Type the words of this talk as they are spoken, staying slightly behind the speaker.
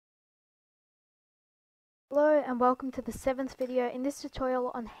Hello and welcome to the 7th video in this tutorial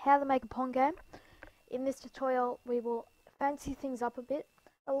on how to make a Pong game. In this tutorial we will fancy things up a bit.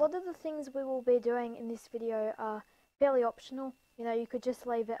 A lot of the things we will be doing in this video are fairly optional. You know, you could just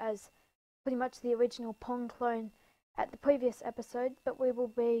leave it as pretty much the original Pong clone at the previous episode, but we will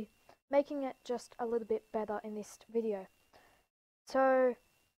be making it just a little bit better in this video. So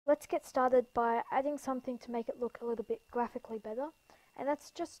let's get started by adding something to make it look a little bit graphically better. And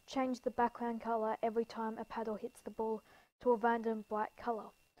let's just change the background color every time a paddle hits the ball to a random bright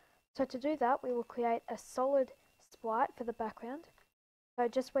color. So to do that, we will create a solid sprite for the background. So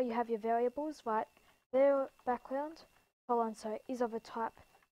just where you have your variables, right there, background, so is of a type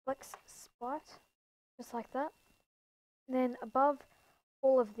flex sprite, just like that. And then above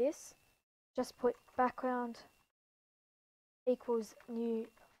all of this, just put background equals new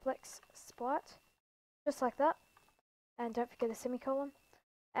flex sprite, just like that. And don't forget a semicolon.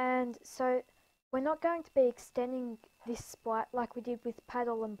 And so we're not going to be extending this sprite like we did with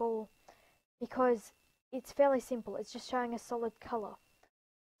paddle and ball because it's fairly simple. It's just showing a solid color.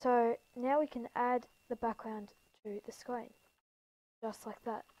 So now we can add the background to the screen, just like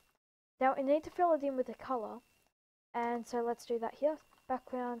that. Now we need to fill it in with a color, and so let's do that here.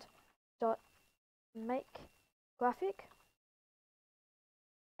 Background dot make graphic.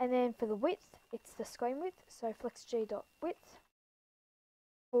 And then for the width, it's the screen width, so flexg.width.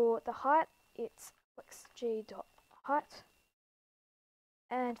 For the height, it's flexg.height.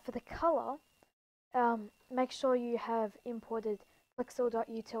 And for the color, make sure you have imported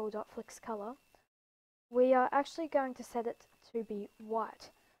flexl.util.flexcolor. We are actually going to set it to be white.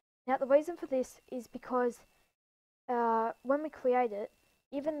 Now the reason for this is because when we create it,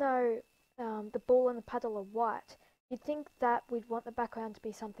 even though the ball and the paddle are white, you'd think that we'd want the background to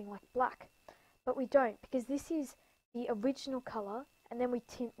be something like black, but we don't, because this is the original color and then we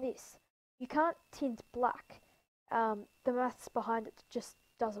tint this. You can't tint black. The maths behind it just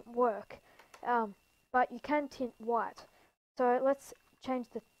doesn't work, but you can tint white. So let's change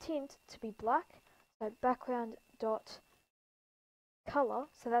the tint to be black. So background dot color,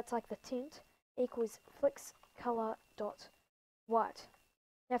 so that's like the tint, equals flex color dot white.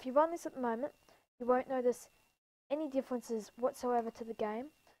 Now if you run this at the moment, you won't notice any differences whatsoever to the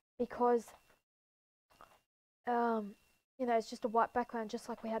game because you know, it's just a white background just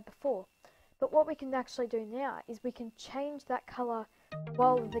like we had before. But what we can actually do now is we can change that color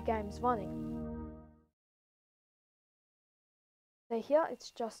while the game's running. So here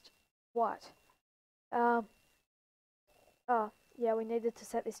it's just white. Oh yeah, we needed to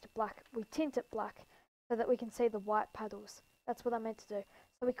set this to black. We tint it black so that we can see the white paddles. That's what I meant to do.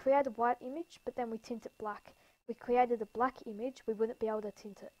 So we create a white image, but then we tint it black. We created a black image, we wouldn't be able to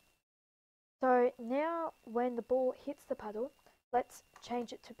tint it. So now when the ball hits the paddle, let's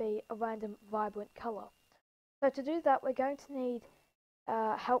change it to be a random vibrant color. So to do that, we're going to need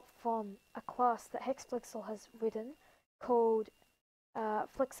help from a class that HexFlexel has written called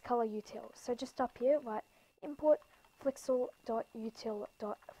FlexColorUtil. So just up here, right, import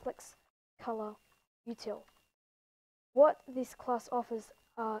flexl.util.flexColorUtil. What this class offers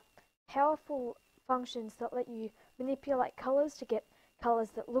are powerful functions that let you manipulate colors to get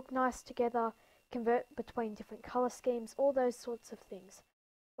colors that look nice together, convert between different color schemes, all those sorts of things.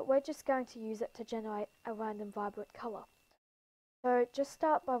 But we're just going to use it to generate a random vibrant color. So just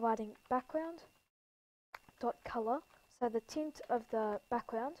start by writing background.color, so the tint of the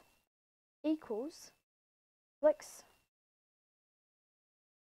background, equals flex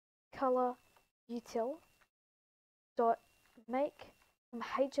color util dot make from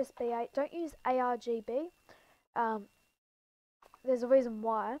HSB8. Don't use ARGB. There's a reason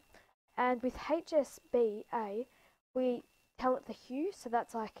why. And with HSBA, we tell it the hue, so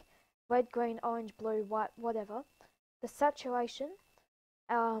that's like red, green, orange, blue, white, whatever. The saturation,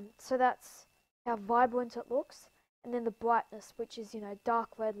 so that's how vibrant it looks. And then the brightness, which is, you know,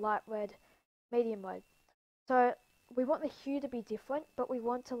 dark red, light red, medium red. So we want the hue to be different, but we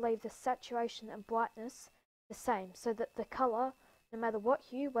want to leave the saturation and brightness the same, so that the color, no matter what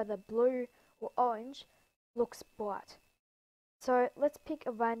hue, whether blue or orange, looks bright. So let's pick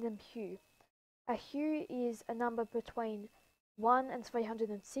a random hue. A hue is a number between 1 and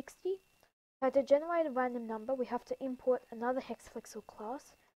 360. So to generate a random number, we have to import another HexFlexel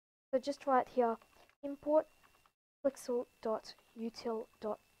class. So just write here, import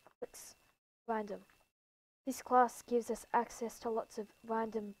flexl.util.flexRandom. This class gives us access to lots of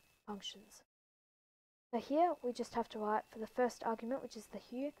random functions. So here we just have to write for the first argument, which is the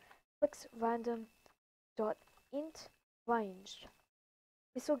hue, flexRandom.int range.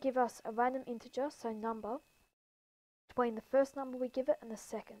 This will give us a random integer, so number, between the first number we give it and the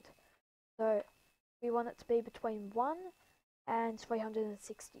second. So we want it to be between 1 and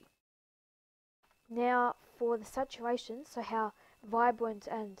 360. Now for the saturation, so how vibrant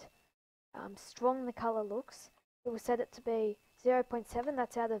and strong the colour looks, we will set it to be 0.7,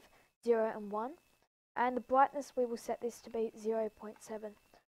 that's out of 0 and 1. And the brightness, we will set this to be 0.7.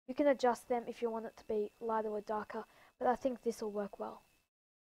 You can adjust them if you want it to be lighter or darker, but I think this will work well.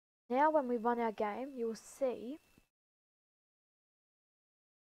 Now when we run our game, you will see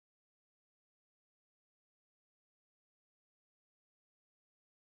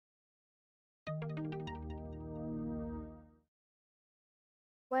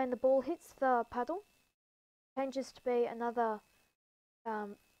when the ball hits the paddle, changes to be another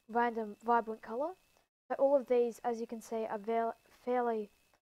random vibrant colour. So all of these, as you can see, are fairly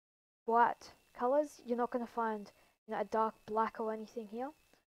bright colours. You're not going to find a dark black or anything here.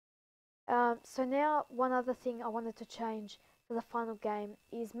 So now one other thing I wanted to change for the final game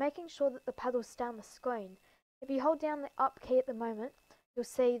is making sure that the paddles stay on the screen. If you hold down the up key at the moment, you'll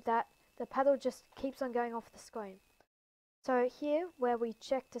see that the paddle just keeps on going off the screen. So here, where we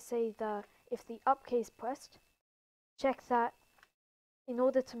check to see if the up key is pressed, check that in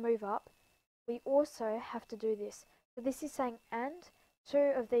order to move up, we also have to do this. So this is saying and.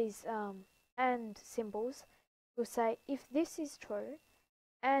 Two of these and symbols will say if this is true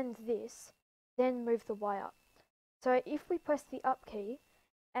and this, then move the Y up. So if we press the up key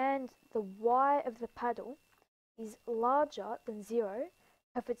and the Y of the paddle is larger than 0,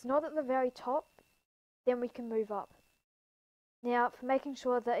 if it's not at the very top, then we can move up. Now for making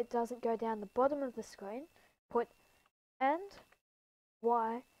sure that it doesn't go down the bottom of the screen, put and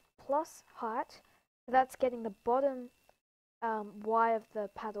Y plus height, so that's getting the bottom Y of the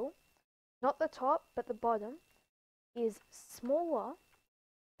paddle, not the top but the bottom, is smaller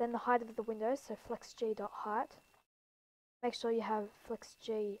than the height of the window, so flexg.height. Make sure you have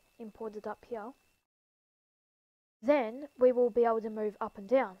flexg imported up here. Then we will be able to move up and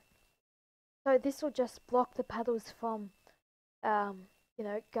down. So this will just block the paddles from,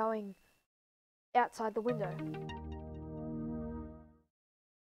 going outside the window.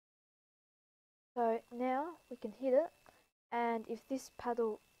 So now we can hit it, and if this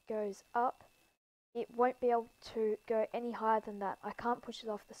paddle goes up, it won't be able to go any higher than that. I can't push it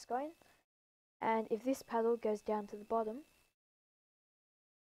off the screen. And if this paddle goes down to the bottom,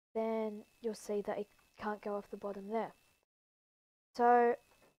 then you'll see that it can't go off the bottom there. So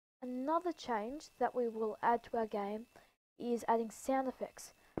another change that we will add to our game is adding sound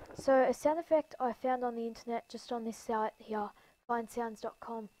effects. So a sound effect I found on the internet, just on this site here,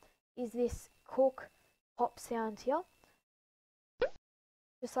 findsounds.com, is this cork pop sound here.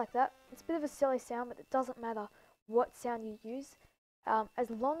 Just like that. It's a bit of a silly sound, but it doesn't matter what sound you use. As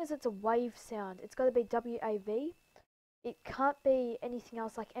long as it's a wave sound, it's got to be WAV. It can't be anything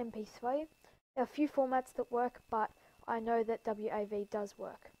else like MP3. There are a few formats that work, but I know that WAV does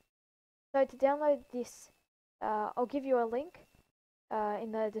work. So to download this, I'll give you a link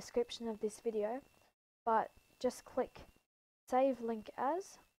in the description of this video, but just click save link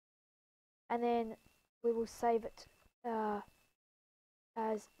as, and then we will save it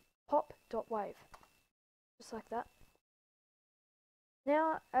as pop.wave, just like that.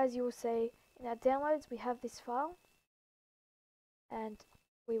 Now, as you will see in our downloads, we have this file, and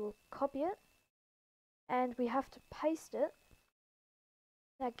we will copy it, and we have to paste it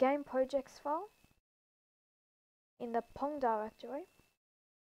in our game projects file, in the Pong directory,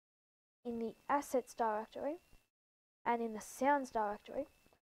 in the assets directory, and in the sounds directory.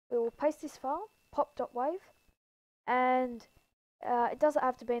 We will paste this file, pop.wave, and it doesn't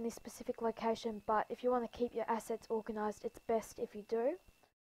have to be in this specific location, but if you want to keep your assets organized, it's best if you do.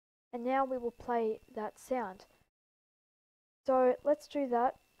 And now we will play that sound. So let's do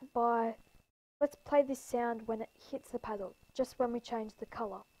that let's play this sound when it hits the paddle, just when we change the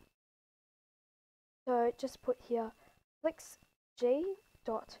color. So just put here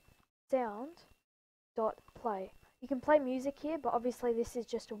flexg.sound.play. You can play music here, but obviously this is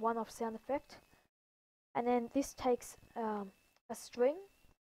just a one-off sound effect. And then this takes a string,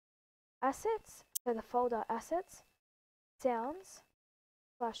 assets, so the folder assets, sounds,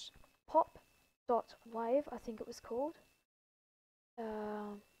 /pop.wave, I think it was called.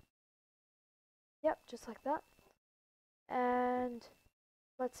 Yep, just like that. And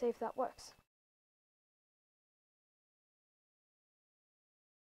let's see if that works.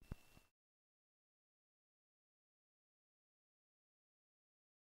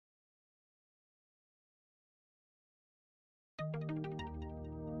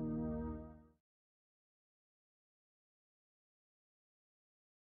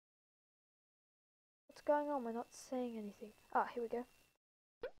 What's going on? We're not seeing anything. Ah, here we go.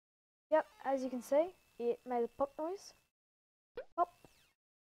 Yep, as you can see, it made a pop noise. Pop.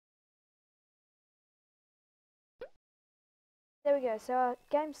 There we go, so our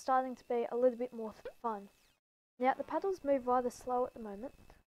game's starting to be a little bit more fun. Now, the paddles move rather slow at the moment,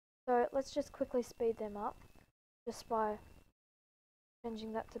 so let's just quickly speed them up, just by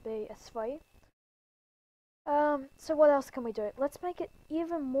changing that to be a 3. So what else can we do? Let's make it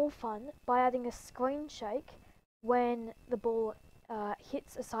even more fun by adding a screen shake when the ball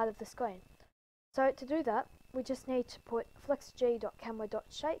hits a side of the screen. So to do that, we just need to put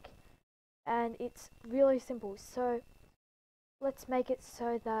flexg.camera.shake, and it's really simple. So let's make it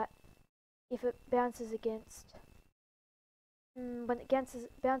so that if it bounces against, when it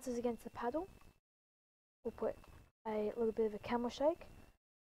bounces against the paddle, we'll put a little bit of a camera shake.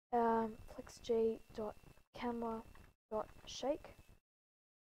 Flexg.camera.shake.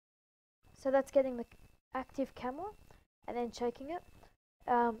 So that's getting the active camera and then shaking it.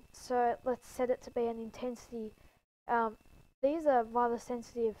 So let's set it to be an intensity. These are rather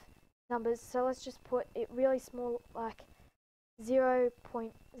sensitive numbers, so let's just put it really small, like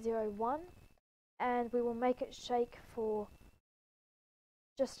 0.01, and we will make it shake for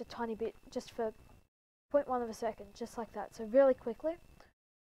just a tiny bit, just for 0.1 of a second, just like that, so really quickly.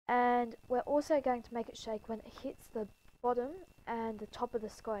 And we're also going to make it shake when it hits the bottom and the top of the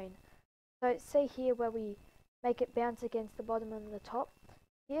screen. So see here where we make it bounce against the bottom and the top.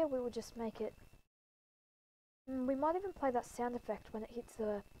 Here we will just make it, we might even play that sound effect when it hits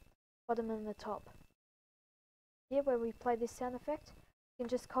the bottom and the top. Here where we play this sound effect, you can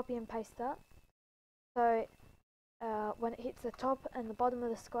just copy and paste that. So when it hits the top and the bottom of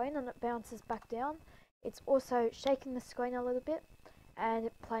the screen and it bounces back down, it's also shaking the screen a little bit and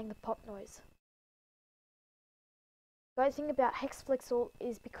playing the pop noise. The great thing about Hexflexel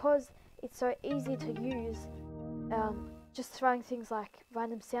is because it's so easy to use, just throwing things like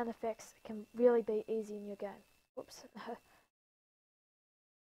random sound effects can really be easy in your game. Whoops.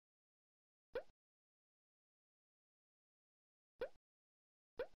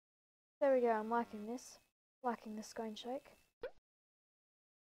 There we go, I'm liking this. Liking the screen shake.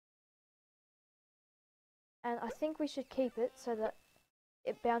 And I think we should keep it so that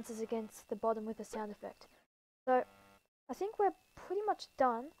it bounces against the bottom with a sound effect. So I think we're pretty much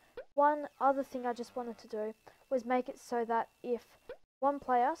done. One other thing I just wanted to do was make it so that if one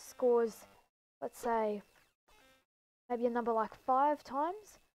player scores, let's say, maybe a number like 5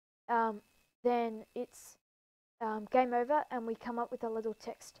 times, then it's game over, and we come up with a little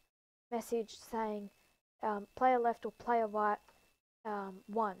text message saying player left or player right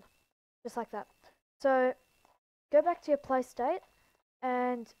won, just like that. So go back to your play state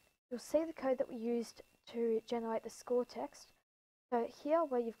and you'll see the code that we used to generate the score text. So here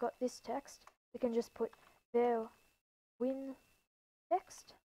where you've got this text, we can just put their win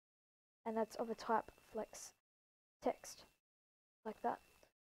text, and that's of a type flex text, like that.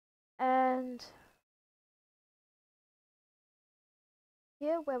 And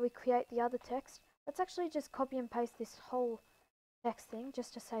here where we create the other text, let's actually just copy and paste this whole text thing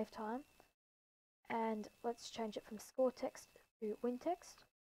just to save time. And let's change it from score text to win text,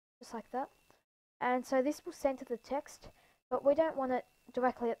 just like that. And so this will center the text, but we don't want it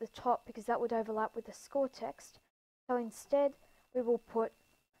directly at the top because that would overlap with the score text. So instead we will put,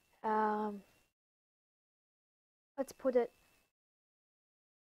 let's put it,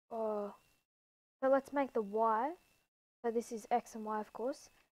 so let's make the Y, so this is X and Y of course,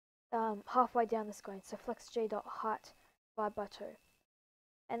 halfway down the screen, so flexg.height divided by 2.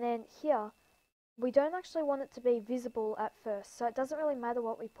 And then here, we don't actually want it to be visible at first, so it doesn't really matter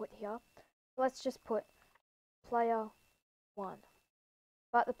what we put here. Let's just put player 1.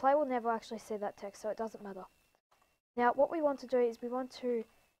 But the player will never actually see that text, so it doesn't matter. Now what we want to do is we want to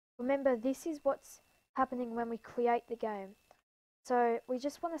remember this is what's happening when we create the game. So we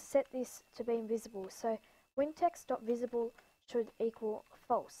just want to set this to be invisible. So wintext.visible should equal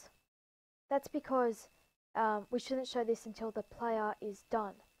false. That's because we shouldn't show this until the player is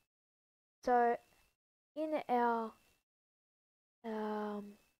done. So in our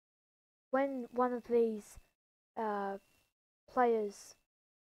when one of these players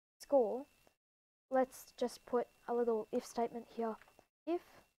score, let's just put a little if statement here. If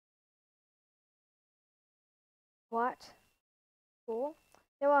white score,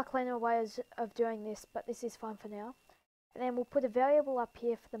 there are cleaner ways of doing this, but this is fine for now. And then we'll put a variable up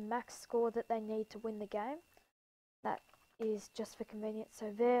here for the max score that they need to win the game. That is just for convenience.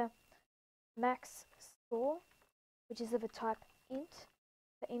 So their max score, which is of a type int,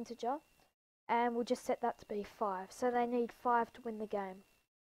 for integer, and we'll just set that to be 5. So they need 5 to win the game.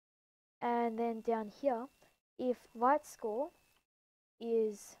 And then down here, if right score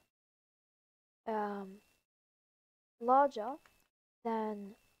is larger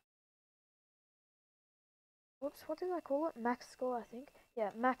than, whoops, what did I call it? Max score, I think.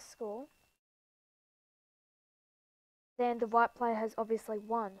 Yeah, max score. Then the white player has obviously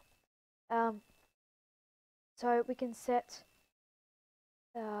won. So we can set,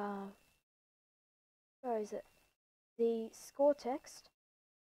 where is it? The score text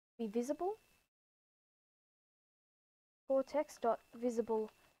be visible. Score text dot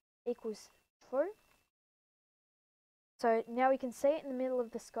visible equals true. So now we can see it in the middle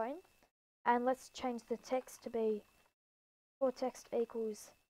of the screen, and let's change the text to be score text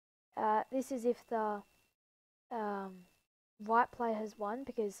equals. This is if the white player has won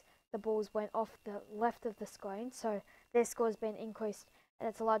because the balls went off the left of the screen, so their score has been increased and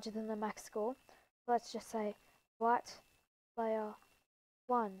it's larger than the max score. Let's just say white player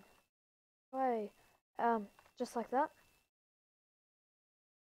won. Way, just like that.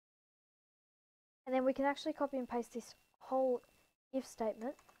 And then we can actually copy and paste this whole if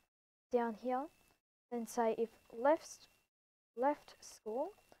statement down here, then say if left score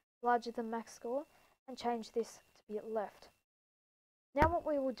larger than max score, and change this to be at left. Now what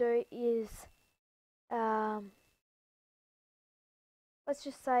we will do is, let's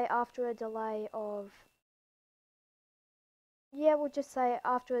just say after a delay of, we'll just say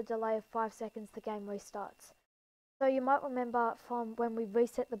after a delay of 5 seconds the game restarts. So you might remember from when we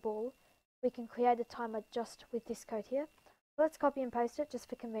reset the ball, we can create a timer just with this code here. Let's copy and paste it just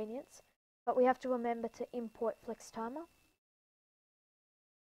for convenience, but we have to remember to import flex timer.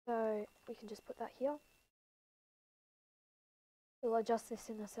 So we can just put that here. We'll adjust this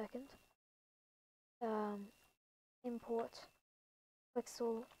in a second. Import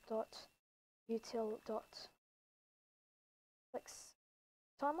flexel.util.flex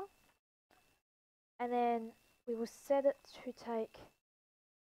timer, and then we will set it to take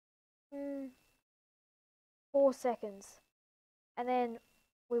 4 seconds, and then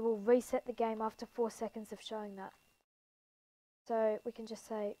we will reset the game after 4 seconds of showing that. So we can just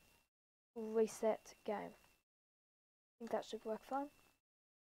say reset game. I think that should work fine.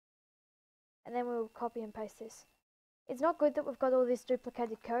 And then we'll copy and paste this. It's not good that we've got all this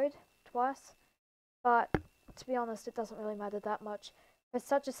duplicated code twice, but to be honest, it doesn't really matter that much. It's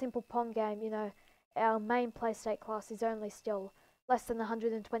such a simple Pong game, you know, our main play state class is only still less than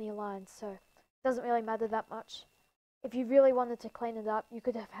 120 lines, so it doesn't really matter that much. If you really wanted to clean it up, you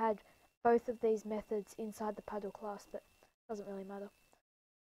could have had both of these methods inside the paddle class, but it doesn't really matter.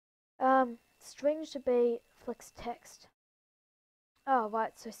 String should be flex text. Oh,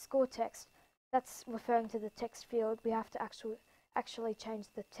 right, so score text. That's referring to the text field. We have to actually change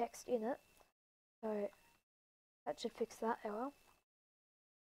the text in it. So that should fix that error.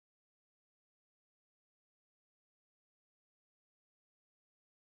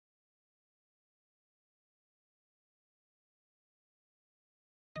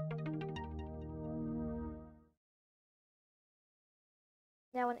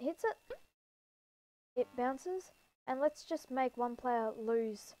 Now when it hits it, it bounces, and let's just make one player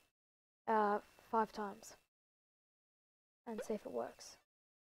lose 5 times and see if it works.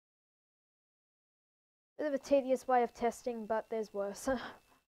 Bit of a tedious way of testing, but there's worse.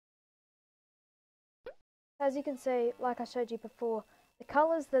 As you can see, like I showed you before, the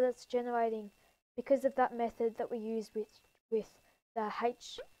colours that it's generating, because of that method that we used with the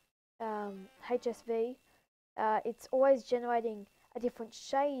HSV, it's always generating a different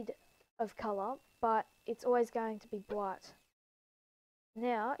shade of colour, but it's always going to be bright.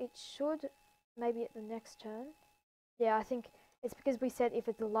 Now it should, maybe at the next turn, yeah, I think it's because we said if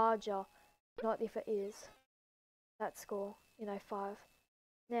it's larger, not if it is, that score, you know, 5.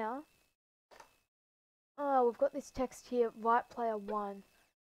 Now, oh, we've got this text here, right player 1.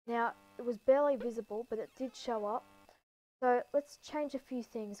 Now, it was barely visible, but it did show up. So let's change a few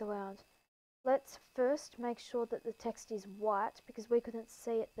things around. Let's first make sure that the text is white, because we couldn't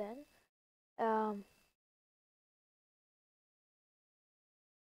see it then.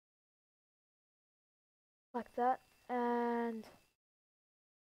 Like that, and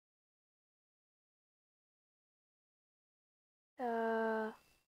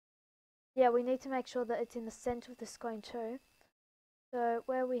yeah, we need to make sure that it's in the center of the screen too. So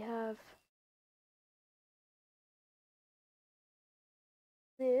where we have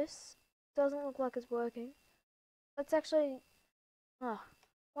this, doesn't look like it's working. Let's actually,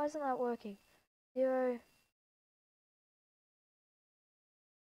 why isn't that working? 0.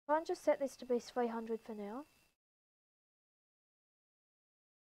 Can't just set this to be 300 for now.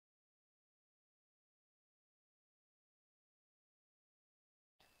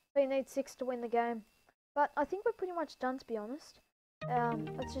 We need 6 to win the game. But I think we're pretty much done, to be honest.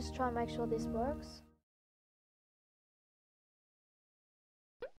 Let's just try and make sure this works.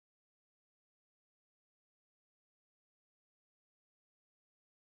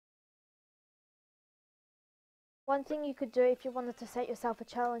 One thing you could do if you wanted to set yourself a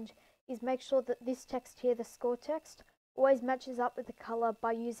challenge is make sure that this text here, the score text, always matches up with the color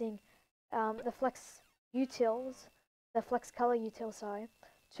by using the flex color util, sorry,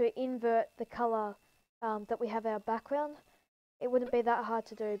 to invert the color that we have our background. It wouldn't be that hard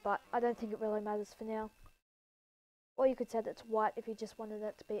to do, but I don't think it really matters for now. Or you could set it to white if you just wanted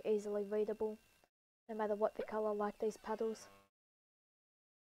it to be easily readable, no matter what the color, like these paddles.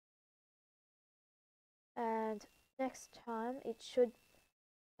 And next time it should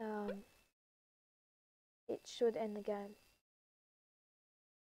end the game.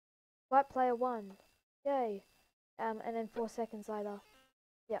 White player won, yay! And then 4 seconds later,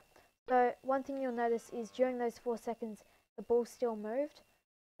 yeah. So one thing you'll notice is during those 4 seconds, the ball still moved.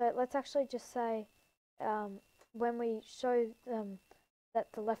 So let's actually just say, when we show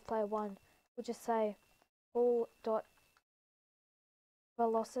that the left player won, we'll just say ball dot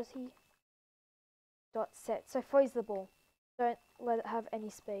velocity dot set. So freeze the ball. Don't let it have any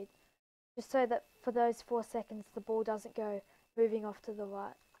speed. Just so that for those 4 seconds, the ball doesn't go moving off to the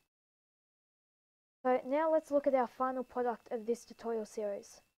right. So now let's look at our final product of this tutorial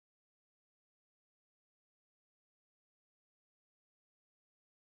series.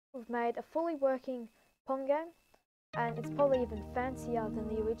 We've made a fully working Pong game, and it's probably even fancier than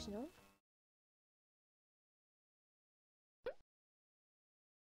the original.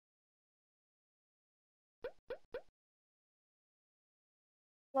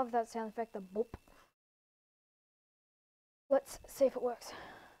 Love that sound effect, the boop. Let's see if it works.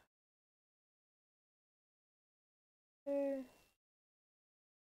 2,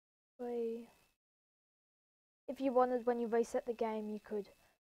 3. If you wanted, when you reset the game, you could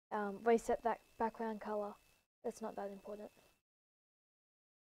reset that background color. That's not that important.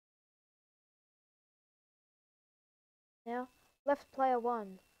 Now, left player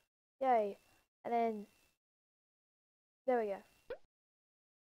won. Yay. And then, there we go.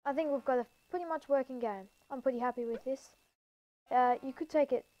 I think we've got a pretty much working game. I'm pretty happy with this. You could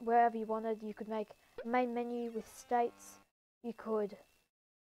take it wherever you wanted. You could make a main menu with states. You could,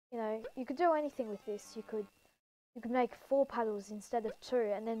 you could do anything with this. You could make 4 paddles instead of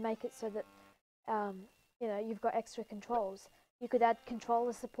 2, and then make it so that, you've got extra controls. You could add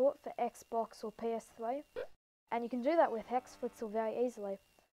controller support for Xbox or PS3, and you can do that with Hexflixel very easily.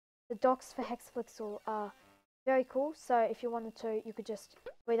 The docs for Hexflixel are very cool, so if you wanted to, you could just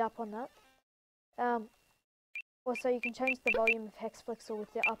read up on that. Also, you can change the volume of Hexflixel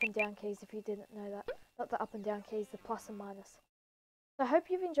with the up and down keys if you didn't know that. Not the up and down keys, the plus and minus. So I hope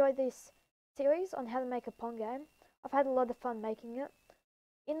you've enjoyed this series on how to make a Pong game. I've had a lot of fun making it.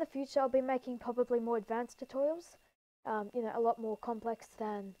 In the future, I'll be making probably more advanced tutorials, a lot more complex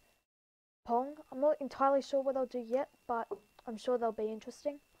than Pong. I'm not entirely sure what I'll do yet, but I'm sure they'll be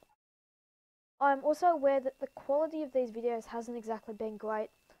interesting. I'm also aware that the quality of these videos hasn't exactly been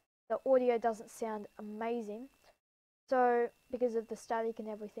great. The audio doesn't sound amazing, so because of the static and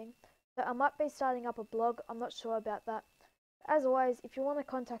everything. So I might be starting up a blog, I'm not sure about that. As always, if you want to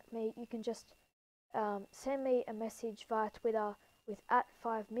contact me, you can just send me a message via Twitter with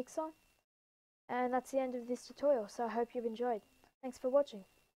 @5mixer. And that's the end of this tutorial, so I hope you've enjoyed. Thanks for watching.